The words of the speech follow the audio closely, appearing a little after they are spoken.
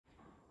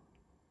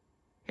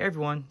Hey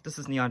everyone, this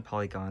is Neon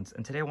Polygons,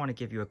 and today I want to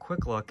give you a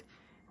quick look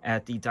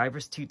at the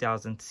Divers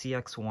 2000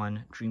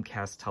 CX-1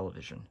 Dreamcast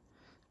television.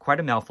 Quite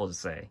a mouthful to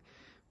say,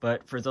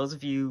 but for those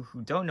of you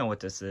who don't know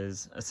what this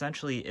is,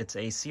 essentially it's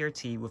a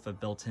CRT with a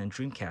built-in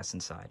Dreamcast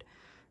inside.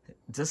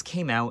 This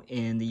came out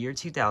in the year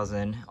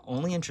 2000,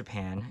 only in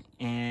Japan,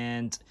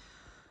 and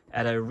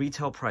at a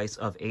retail price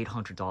of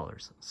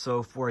 $800.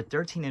 So for a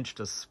 13-inch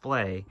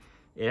display,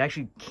 it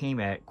actually came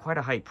at quite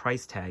a high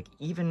price tag,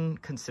 even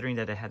considering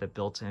that it had a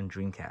built-in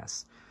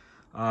Dreamcast.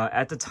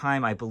 At the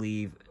time, I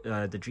believe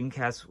the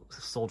Dreamcast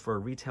sold for a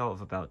retail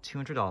of about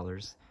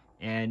 $200,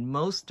 and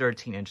most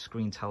 13-inch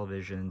screen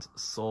televisions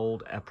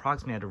sold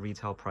approximately at a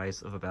retail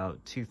price of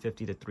about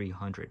 $250 to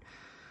 $300.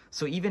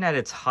 So even at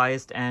its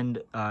highest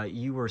end,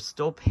 you were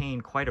still paying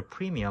quite a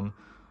premium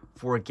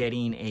for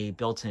getting a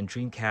built-in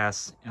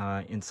Dreamcast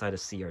inside a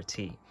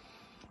CRT.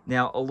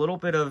 Now, a little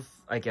bit of,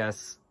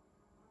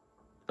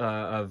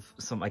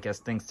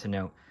 things to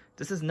note.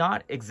 This is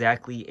not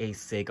exactly a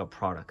Sega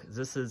product.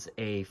 This is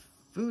a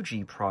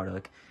Fuji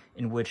product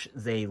in which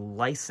they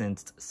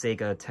licensed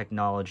Sega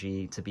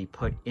technology to be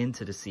put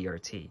into the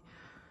CRT.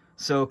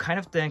 So kind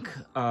of think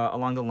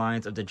along the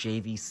lines of the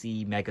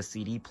JVC Mega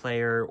CD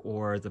player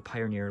or the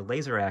Pioneer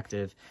Laser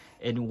Active,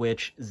 in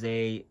which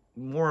they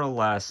more or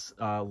less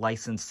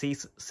licensed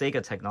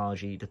Sega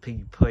technology to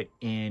be put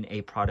in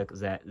a product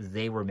that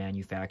they were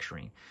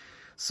manufacturing.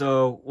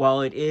 So while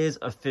it is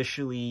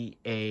officially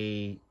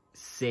a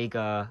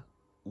Sega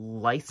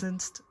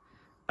licensed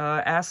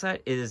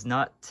asset, it is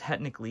not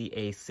technically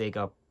a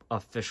Sega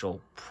official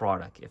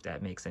product, if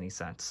that makes any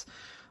sense.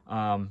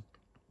 Or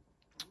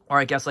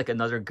I guess like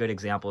another good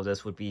example of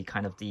this would be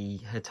kind of the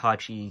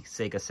Hitachi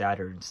Sega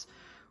Saturns,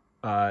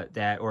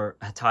 or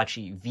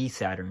Hitachi V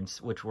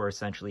Saturns, which were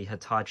essentially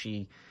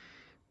Hitachi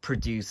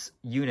produced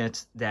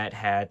units that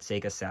had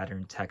Sega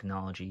Saturn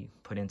technology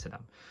put into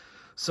them.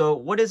 So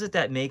what is it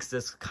that makes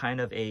this kind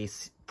of a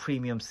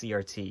premium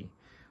CRT?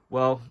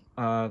 Well,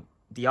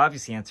 the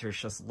obvious answer is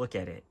just look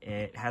at it.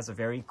 It has a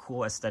very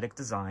cool aesthetic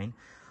design,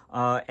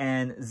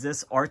 and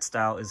this art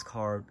style is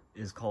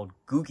called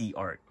Googie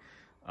art.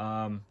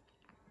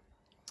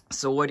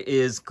 So what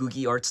is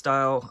Googie art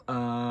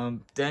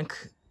style?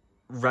 Think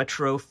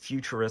retro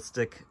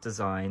futuristic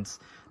designs,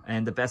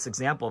 and the best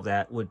example of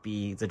that would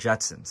be the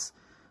Jetsons.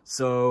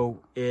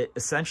 So it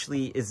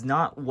essentially is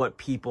not what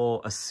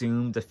people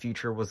assumed the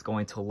future was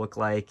going to look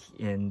like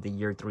in the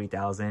year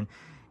 3000.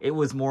 It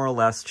was more or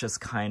less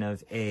just kind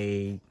of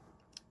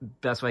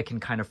best way I can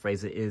kind of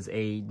phrase it is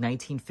a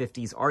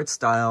 1950s art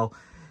style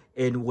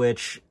in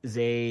which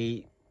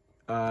they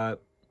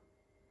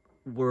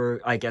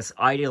were, I guess,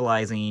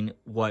 idealizing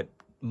what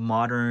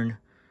modern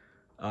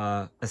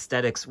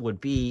aesthetics would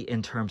be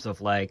in terms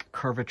of like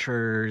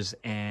curvatures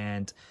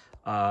and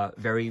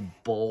very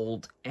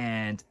bold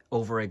and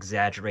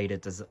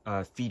over-exaggerated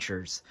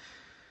features.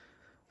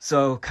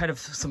 So kind of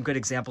some good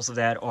examples of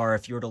that are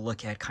if you were to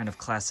look at kind of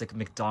classic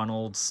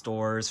McDonald's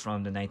stores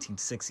from the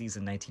 1960s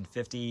and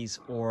 1950s,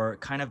 or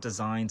kind of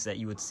designs that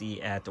you would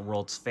see at the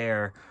World's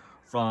Fair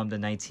from the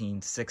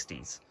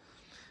 1960s.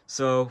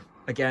 So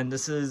again,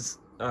 this is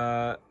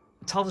a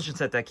television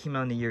set that came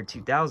out in the year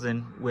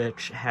 2000,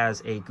 which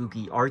has a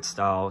Googie art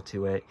style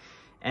to it.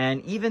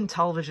 And even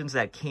televisions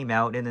that came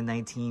out in the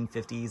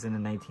 1950s and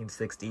the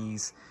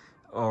 1960s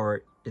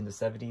or in the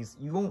 70s,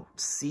 you won't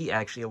see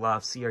actually a lot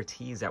of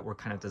CRTs that were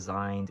kind of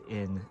designed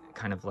in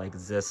kind of like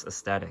this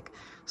aesthetic.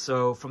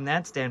 So from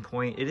that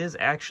standpoint, it is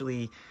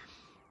actually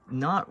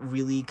not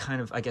really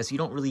kind of, I guess you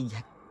don't really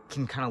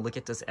can kind of look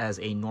at this as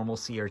a normal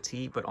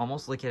CRT, but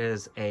almost look at it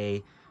as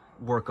a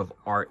work of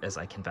art, as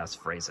I can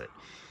best phrase it.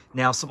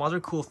 Now, some other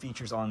cool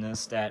features on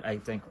this that I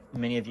think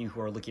many of you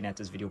who are looking at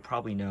this video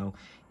probably know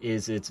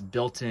is its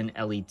built-in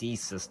LED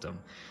system.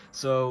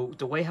 So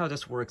the way how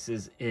this works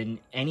is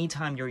any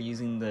time you're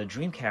using the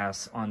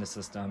Dreamcast on the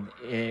system,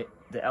 the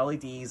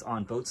LEDs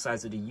on both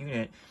sides of the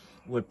unit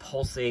would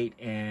pulsate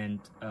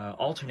and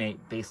alternate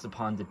based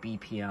upon the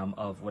BPM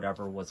of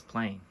whatever was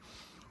playing.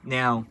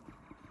 Now,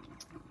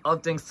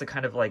 other things to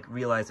kind of like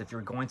realize if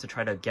you're going to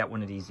try to get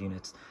one of these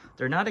units,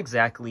 they're not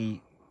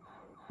exactly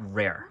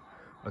rare.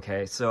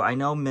 Okay, so I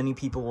know many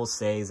people will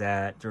say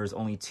that there's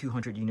only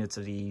 200 units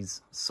of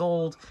these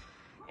sold,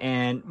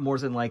 and more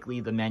than likely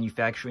the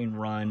manufacturing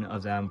run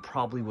of them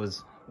probably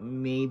was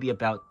maybe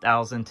about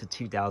 1,000 to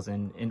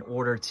 2,000 in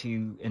order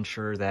to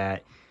ensure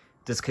that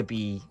this could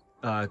be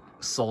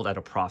sold at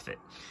a profit.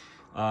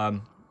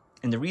 And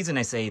the reason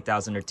I say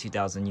 1,000 or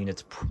 2,000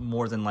 units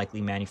more than likely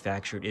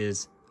manufactured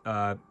is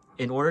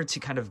in order to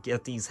kind of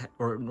get these,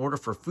 or in order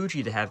for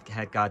Fuji to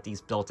have got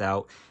these built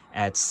out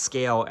at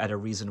scale at a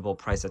reasonable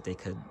price that they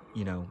could,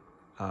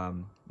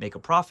 make a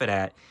profit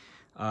at,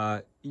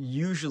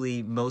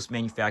 usually most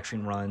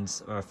manufacturing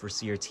runs for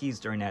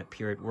CRTs during that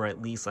period were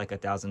at least like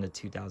 1,000 to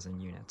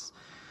 2,000 units.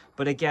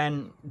 But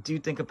again, do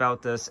think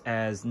about this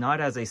as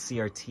not as a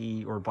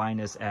CRT or buying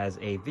this as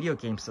a video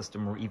game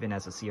system or even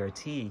as a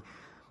CRT,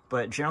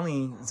 but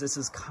generally this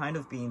is kind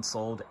of being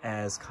sold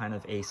as kind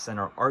of a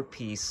center art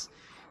piece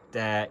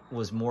that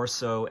was more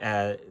so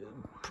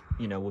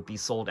would be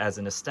sold as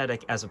an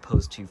aesthetic as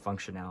opposed to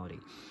functionality.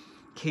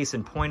 Case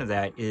in point of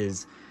that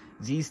is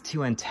these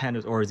two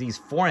antennas, or these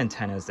four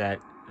antennas that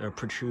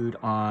protrude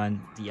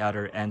on the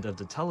outer end of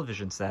the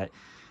television set.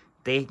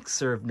 They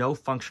serve no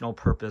functional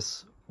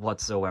purpose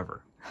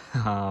whatsoever.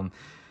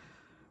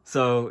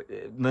 So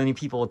many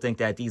people would think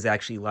that these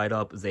actually light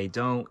up. They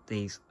don't.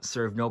 They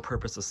serve no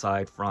purpose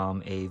aside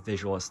from a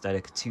visual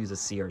aesthetic to the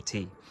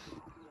CRT.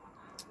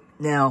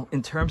 Now,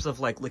 in terms of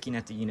like looking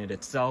at the unit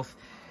itself,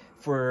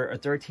 for a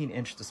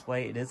 13-inch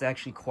display, it is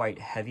actually quite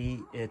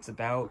heavy. It's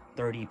about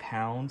 30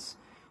 pounds.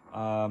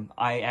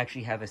 I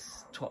actually have a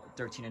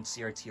 13-inch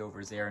CRT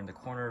over there in the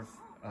corner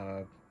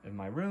of in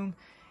my room,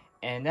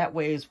 and that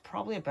weighs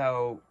probably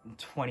about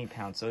 20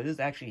 pounds. So it is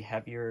actually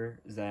heavier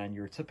than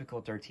your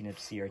typical 13-inch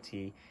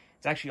CRT.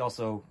 It's actually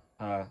also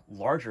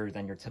larger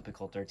than your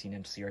typical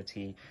 13-inch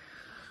CRT.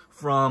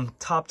 From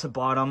top to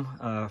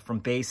bottom, from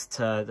base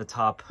to the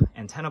top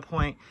antenna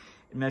point,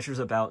 it measures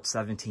about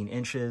 17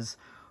 inches.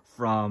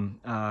 From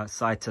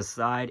side to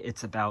side,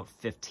 it's about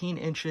 15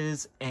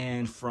 inches.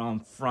 And from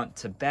front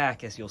to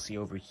back, as you'll see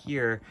over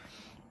here,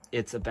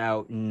 it's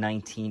about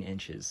 19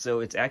 inches. So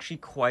it's actually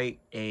quite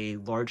a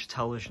large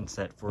television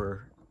set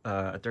for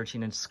a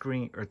 13-inch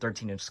screen, or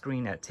 13-inch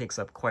screen that takes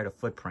up quite a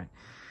footprint.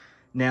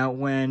 Now,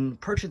 when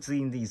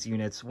purchasing these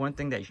units, one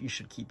thing that you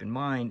should keep in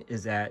mind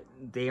is that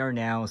they are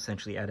now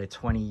essentially at a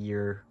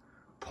 20-year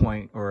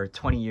point, or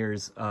 20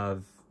 years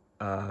of,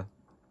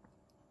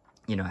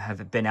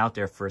 have been out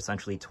there for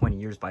essentially 20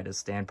 years by this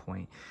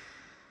standpoint.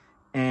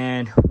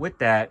 And with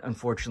that,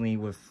 unfortunately,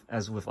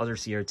 as with other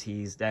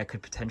CRTs, that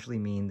could potentially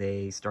mean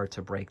they start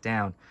to break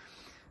down.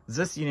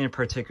 This unit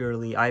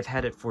particularly, I've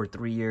had it for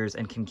 3 years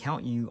and can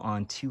count you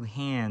on 2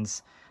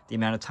 hands the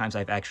amount of times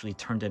I've actually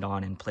turned it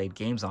on and played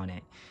games on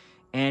it.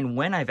 And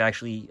when I've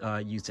actually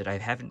used it, I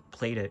haven't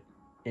played it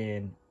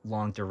in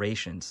long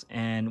durations.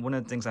 And one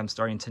of the things I'm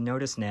starting to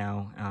notice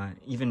now,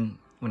 even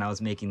when I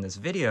was making this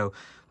video,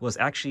 was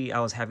actually I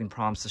was having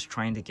problems just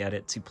trying to get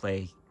it to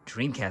play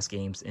Dreamcast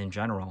games in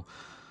general.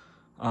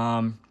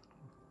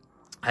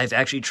 I've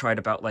actually tried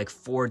about like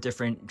 4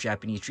 different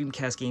Japanese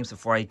Dreamcast games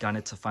before I got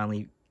it to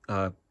finally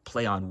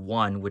play on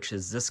one, which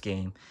is this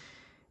game.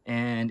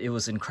 And it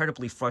was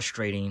incredibly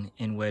frustrating,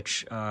 in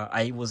which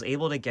I was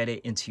able to get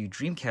it into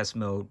Dreamcast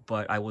mode,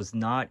 but I was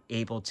not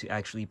able to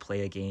actually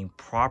play a game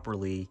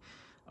properly.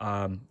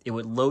 It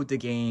would load the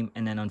game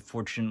and then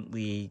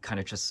unfortunately kind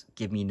of just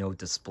give me no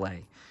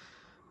display.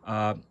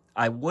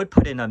 I would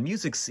put in a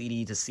music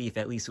CD to see if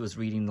at least it was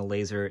reading the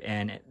laser,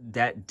 and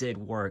that did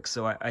work.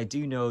 So I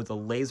do know the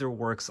laser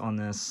works on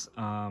this,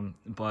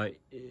 but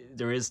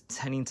there is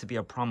tending to be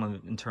a problem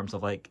in terms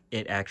of like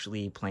it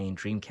actually playing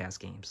Dreamcast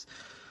games.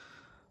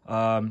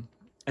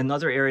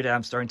 Another area that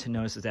I'm starting to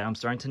notice is that I'm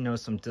starting to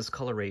notice some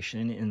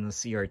discoloration in the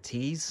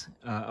CRTs,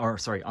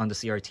 on the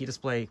CRT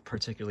display,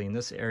 particularly in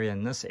this area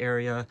and this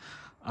area.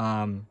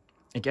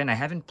 Again, I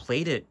haven't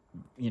played it,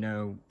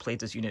 played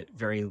this unit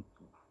very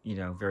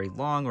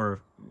long or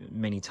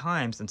many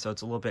times, and so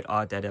it's a little bit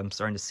odd that I'm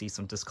starting to see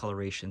some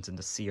discolorations in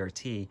the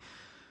CRT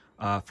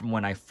from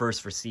when I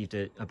first received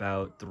it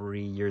about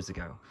 3 years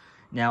ago.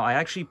 Now, I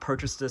actually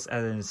purchased this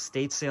at an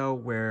estate sale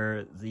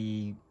where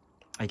the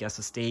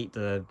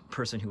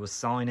person who was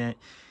selling it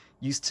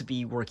used to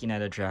be working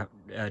at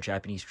a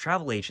Japanese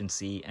travel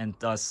agency, and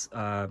thus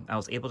I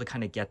was able to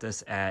kind of get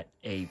this at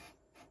a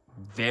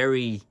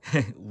very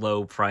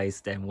low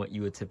price than what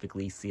you would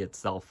typically see it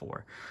sell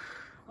for.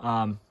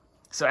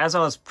 So as I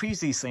was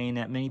previously saying,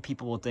 that many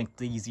people will think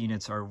these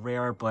units are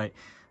rare, but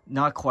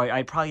not quite.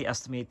 I'd probably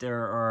estimate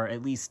there are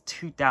at least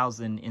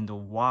 2,000 in the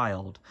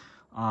wild.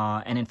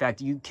 And in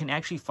fact, you can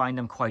actually find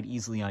them quite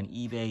easily on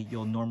eBay.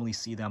 You'll normally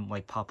see them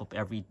like pop up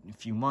every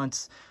few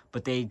months,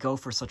 but they go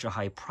for such a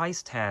high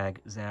price tag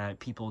that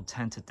people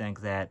tend to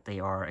think that they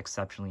are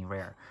exceptionally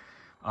rare.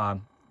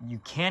 You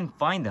can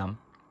find them.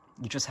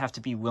 You just have to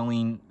be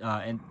willing,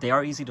 and they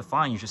are easy to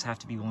find. You just have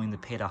to be willing to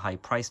pay the high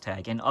price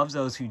tag. And of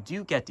those who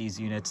do get these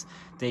units,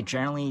 they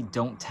generally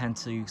don't tend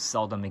to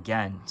sell them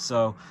again.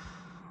 So,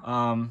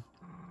 and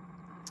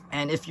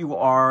if you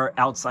are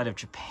outside of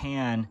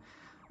Japan,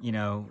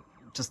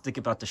 just think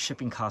about the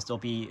shipping cost. They'll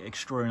be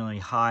extraordinarily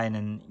high, and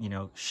then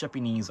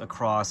shipping these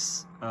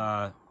across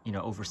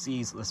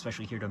overseas,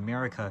 especially here to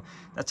America,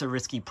 that's a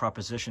risky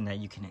proposition that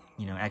you can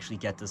actually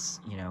get this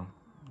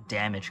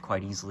damaged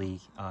quite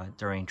easily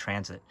during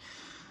transit.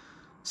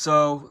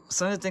 So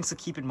some of the things to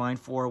keep in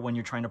mind for when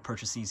you're trying to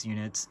purchase these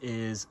units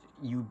is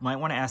you might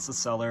want to ask the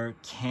seller,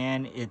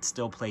 can it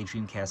still play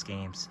Dreamcast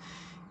games?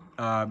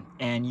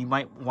 And you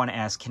might want to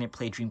ask, can it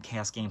play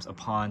Dreamcast games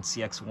upon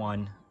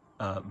CX-1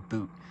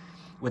 boot?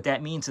 What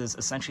that means is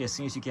essentially as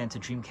soon as you get into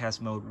Dreamcast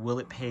mode, will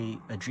it play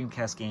a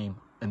Dreamcast game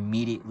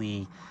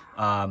immediately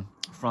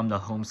from the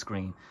home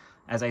screen?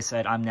 As I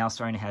said, I'm now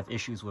starting to have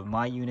issues with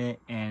my unit,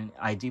 and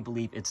I do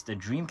believe it's the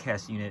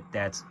Dreamcast unit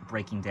that's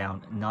breaking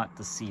down, not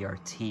the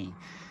CRT.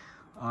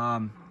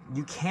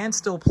 You can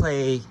still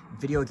play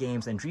video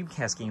games and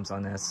Dreamcast games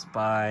on this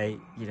by,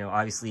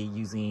 obviously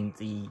using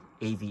the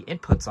AV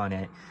inputs on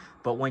it.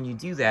 But when you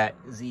do that,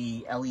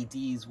 the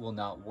LEDs will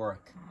not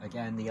work.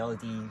 Again, the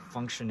LED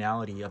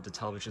functionality of the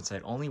television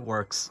set only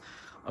works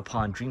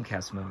upon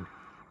Dreamcast mode.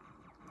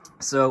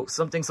 So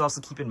some things to also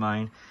keep in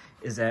mind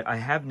is that I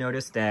have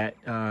noticed that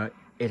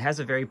it has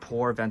a very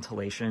poor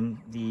ventilation.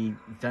 The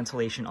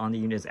ventilation on the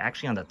unit is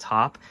actually on the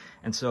top,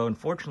 and so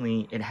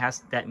unfortunately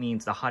that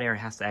means the hot air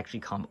has to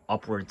actually come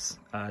upwards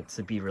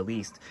to be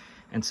released.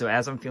 And so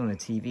as I'm feeling the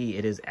TV,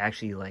 it is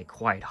actually like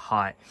quite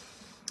hot.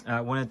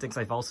 One of the things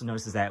I've also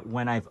noticed is that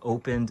when I've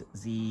opened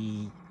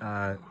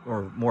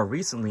or more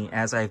recently,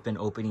 as I've been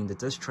opening the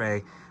disc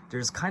tray,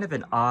 there's kind of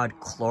an odd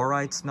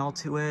chloride smell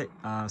to it.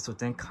 So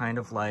think kind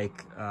of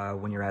like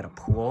when you're at a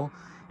pool.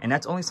 And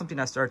that's only something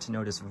I started to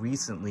notice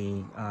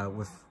recently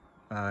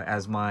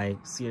as my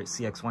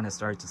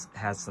CX-1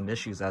 has some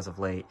issues as of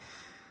late.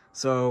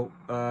 So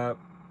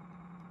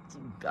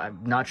I'm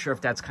not sure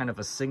if that's kind of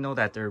a signal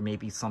that there may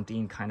be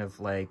something kind of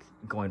like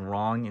going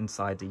wrong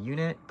inside the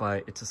unit,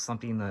 but it's just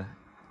something to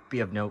be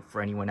of note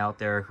for anyone out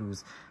there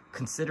who's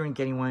considering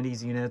getting one of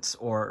these units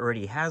or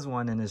already has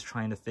one and is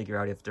trying to figure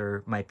out if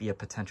there might be a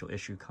potential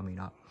issue coming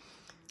up.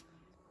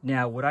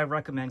 Now, would I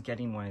recommend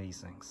getting one of these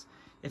things?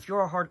 If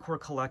you're a hardcore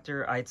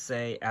collector, I'd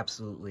say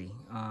absolutely.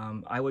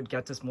 I would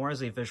get this more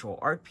as a visual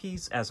art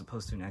piece as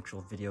opposed to an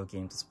actual video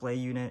game display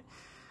unit.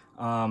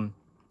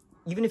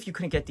 Even if you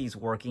couldn't get these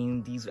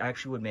working, these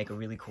actually would make a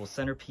really cool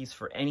centerpiece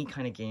for any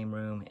kind of game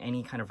room,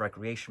 any kind of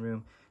recreation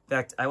room. In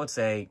fact, I would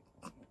say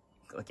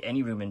like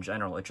any room in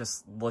general. It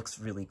just looks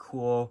really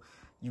cool.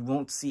 You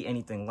won't see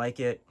anything like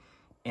it.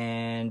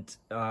 And,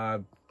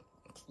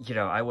 you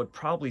know, I would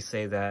probably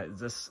say that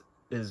this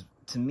is,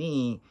 to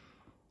me,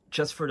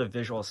 just for the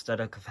visual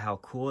aesthetic of how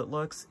cool it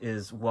looks,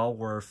 is well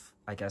worth,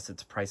 I guess,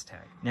 its price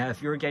tag. Now,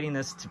 if you're getting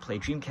this to play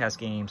Dreamcast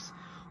games,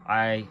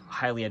 I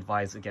highly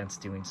advise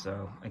against doing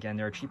so. Again,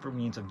 there are cheaper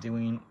means of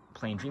playing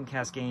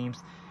Dreamcast games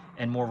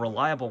and more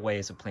reliable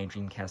ways of playing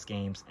Dreamcast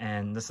games,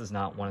 and this is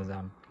not one of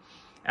them.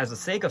 As a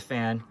Sega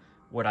fan,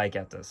 would I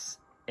get this?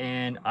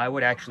 And I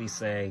would actually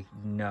say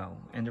no.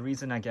 And the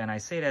reason, again, I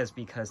say that is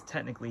because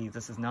technically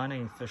this is not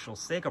an official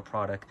Sega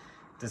product.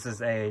 This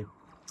is a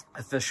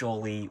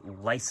officially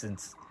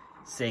licensed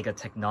Sega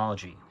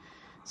technology.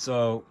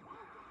 So,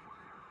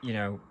 you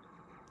know,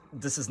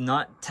 this is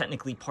not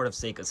technically part of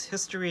Sega's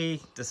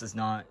history. This is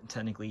not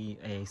technically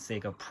a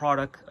Sega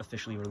product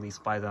officially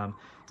released by them.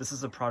 This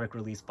is a product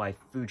released by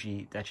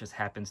Fuji that just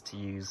happens to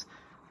use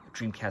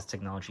Dreamcast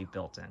technology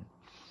built in.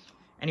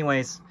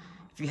 Anyways,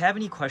 if you have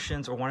any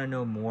questions or want to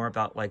know more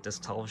about like this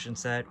television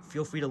set,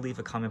 feel free to leave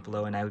a comment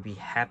below and I would be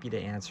happy to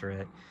answer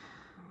it.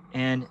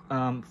 And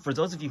for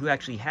those of you who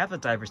actually have a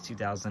Divers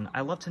 2000,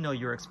 I'd love to know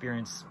your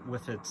experience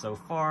with it so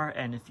far,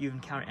 and if you've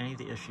encountered any of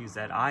the issues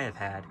that I have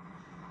had,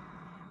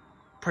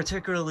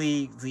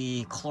 particularly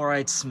the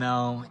chloride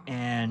smell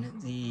and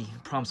the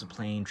problems with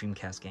playing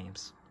Dreamcast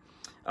games.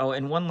 Oh,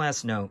 and one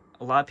last note,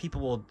 a lot of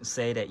people will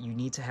say that you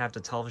need to have the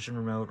television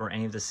remote or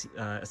any of the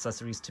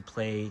accessories to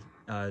play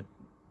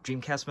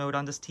Dreamcast mode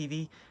on this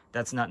TV.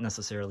 That's not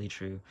necessarily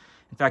true.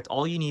 In fact,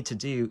 all you need to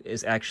do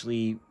is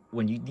actually,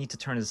 when you need to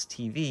turn this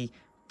TV,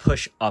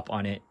 push up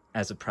on it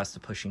as opposed to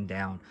pushing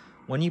down.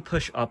 When you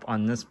push up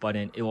on this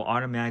button, it will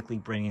automatically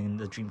bring in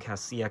the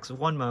Dreamcast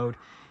CX-1 mode,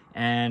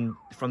 and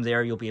from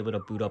there you'll be able to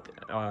boot up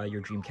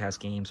your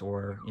Dreamcast games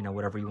or, you know,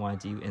 whatever you want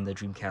to do in the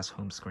Dreamcast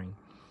home screen.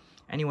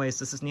 Anyways,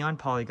 this is Neon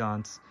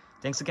Polygons.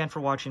 Thanks again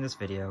for watching this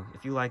video.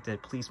 If you liked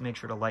it, please make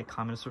sure to like,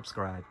 comment, and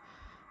subscribe,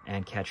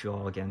 and catch you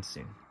all again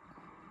soon.